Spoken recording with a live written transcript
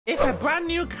If a brand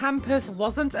new campus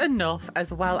wasn't enough,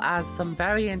 as well as some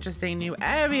very interesting new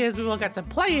areas we will get to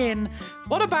play in,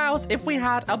 what about if we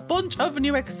had a bunch of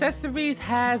new accessories,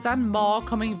 hairs and more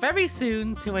coming very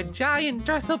soon to a giant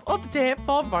dress-up update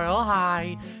for Royale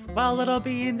High? Well, little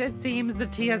beans, it seems the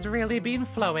tea has really been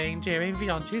flowing during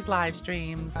Vianchi's live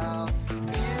streams.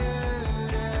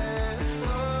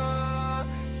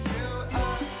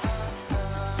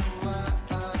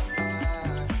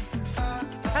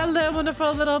 Hello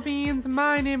wonderful little beans,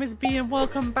 my name is Bee and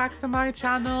welcome back to my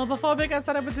channel. Before we get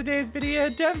started with today's video,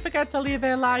 don't forget to leave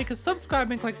a like,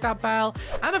 subscribe and click that bell,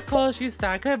 and of course use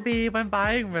STARCODE B when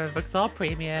buying Roblox or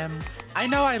Premium. I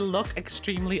know I look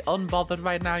extremely unbothered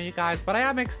right now, you guys, but I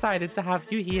am excited to have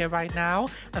you here right now.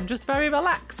 I'm just very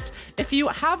relaxed. If you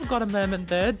have got a moment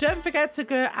though, don't forget to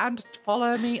go and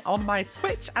follow me on my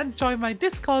Twitch and join my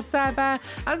Discord server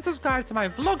and subscribe to my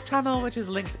vlog channel, which is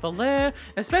linked below,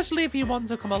 especially if you want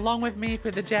to come along with me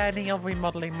through the journey of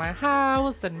remodeling my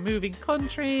house and moving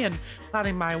country and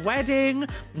planning my wedding.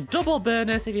 Double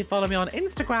bonus if you follow me on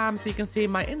Instagram so you can see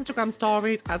my Instagram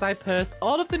stories as I post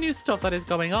all of the new stuff that is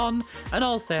going on. And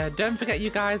also, don't forget you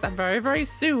guys that very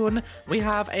soon we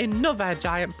have another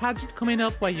giant pageant coming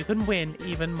up where you can win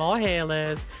even more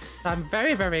halos. So I'm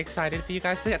very excited for you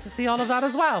guys to get to see all of that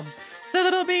as well. So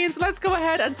little beans, let's go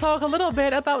ahead and talk a little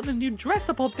bit about the new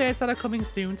dress-up updates that are coming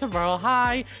soon to Royale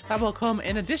High. That will come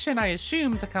in addition, I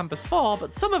assume, to Campus 4,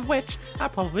 but some of which are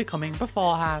probably coming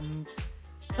beforehand.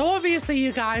 So obviously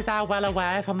you guys are well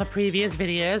aware from the previous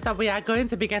videos that we are going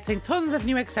to be getting tons of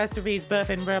new accessories both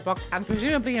in Roblox and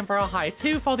presumably in Royale High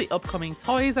too for the upcoming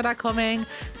toys that are coming.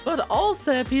 But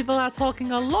also people are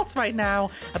talking a lot right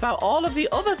now about all of the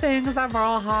other things that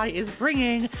Royale High is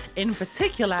bringing. In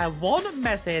particular, one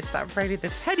message that REDDIE the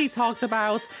Teddy talked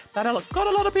about that got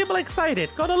a lot of people excited.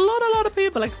 Got a lot of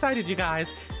people excited, you guys,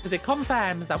 because it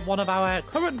confirms that one of our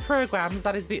current programs,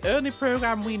 that is the only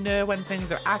program we know when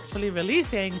things are actually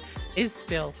releasing, is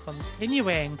still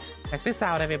continuing. Check this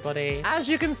out, everybody. As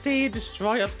you can see,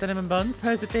 Destroy of Cinnamon Buns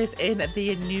posted this in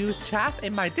the news chat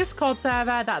in my Discord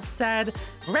server that said,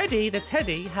 REDDIE the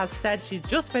Teddy has said she's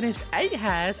just finished 8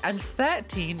 hairs and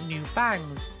 13 new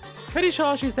bangs. Pretty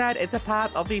sure she said it's a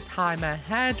part of the timer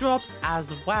hair drops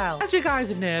as well. As you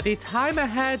guys know, the timer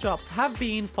hair drops have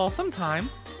been for some time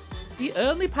the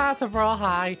only part of Royale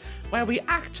High where we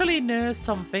actually know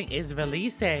something is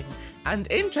releasing. And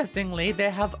interestingly, they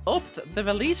have upped the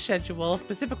release schedule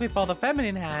specifically for the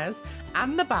feminine hairs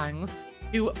and the bangs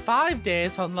to 5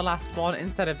 days from the last one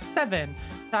instead of 7.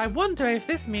 So I wonder if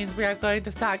this means we are going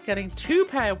to start getting 2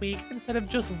 per week instead of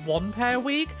just 1 per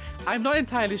week. I'm not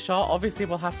entirely sure. Obviously,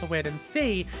 we'll have to wait and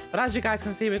see. But as you guys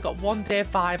can see, we've got 1 day,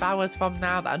 5 hours from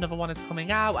now that another one is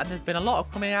coming out. And there's been a lot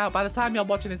of coming out. By the time you're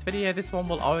watching this video, this one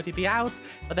will already be out.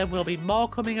 But there will be more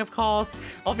coming, of course.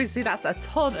 Obviously, that's a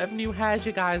ton of new hairs,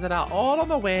 you guys, that are all on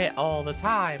the way all the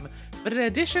time. But in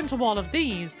addition to all of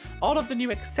these, all of the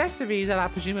new accessories that are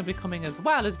presumably coming as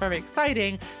well is very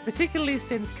exciting, particularly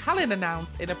since Callan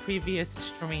announced in a previous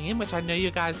stream, which I know you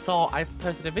guys saw, I've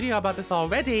posted a video about this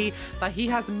already, that he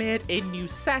has made a new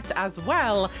set as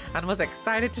well and was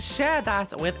excited to share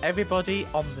that with everybody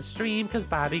on the stream because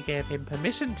Barbie gave him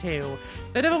permission to.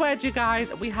 In other words, you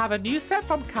guys, we have a new set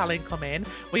from Callan coming.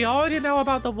 We already know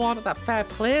about the one that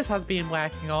BeaPlays has been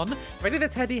working on. REDDIE the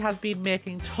Teddy has been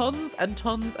making tons and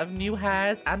tons of new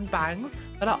hairs and bangs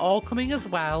that are all coming as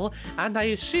well, and I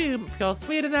assume Pure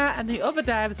Sweetener and the other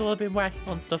devs will have been working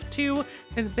on stuff too,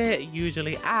 since they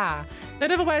usually are. So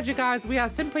in other words, you guys, we are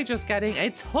simply just getting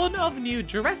a ton of new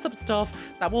dress-up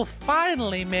stuff that will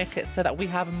finally make it so that we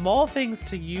have more things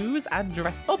to use and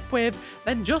dress up with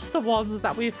than just the ones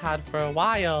that we've had for a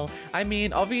while. I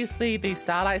mean, obviously the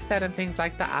Starlight set and things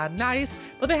like that are nice,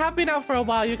 but they have been out for a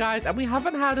while, you guys, and we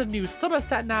haven't had a new summer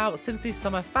set now since the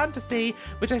Summer Fantasy,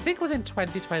 which I think was in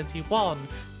 2021.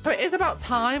 So it is about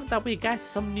time that we get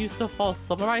some new stuff for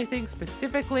summer, I think,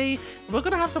 specifically. We're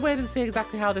going to have to wait and see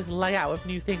exactly how this layout of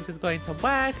new things is going to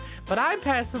work, but I'm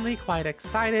personally quite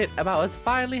excited about us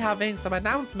finally having some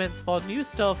announcements for new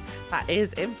stuff that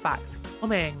is, in fact,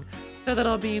 coming. So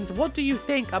little beans, what do you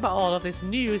think about all of this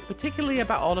news, particularly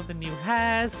about all of the new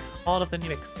hairs, all of the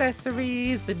new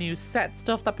accessories, the new set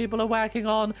stuff that people are working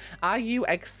on? Are you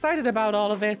excited about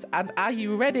all of it? And are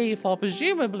you ready for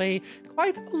presumably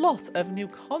quite a lot of new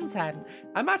content?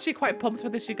 I'm actually quite pumped for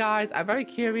this, you guys. I'm very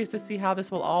curious to see how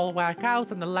this will all work out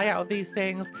and the layout of these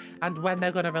things and when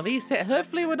they're going to release it.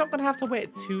 Hopefully we're not going to have to wait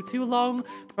too long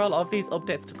for a lot of these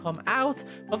updates to come out.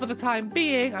 But for the time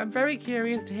being, I'm very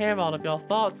curious to hear all of your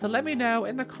thoughts. So let me know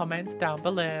in the comments down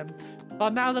below.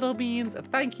 But now, little beans,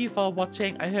 thank you for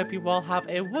watching. I hope you all have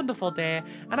a wonderful day,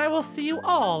 and I will see you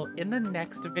all in the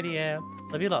next video.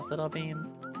 Love you lots, little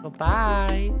beans.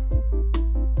 Goodbye.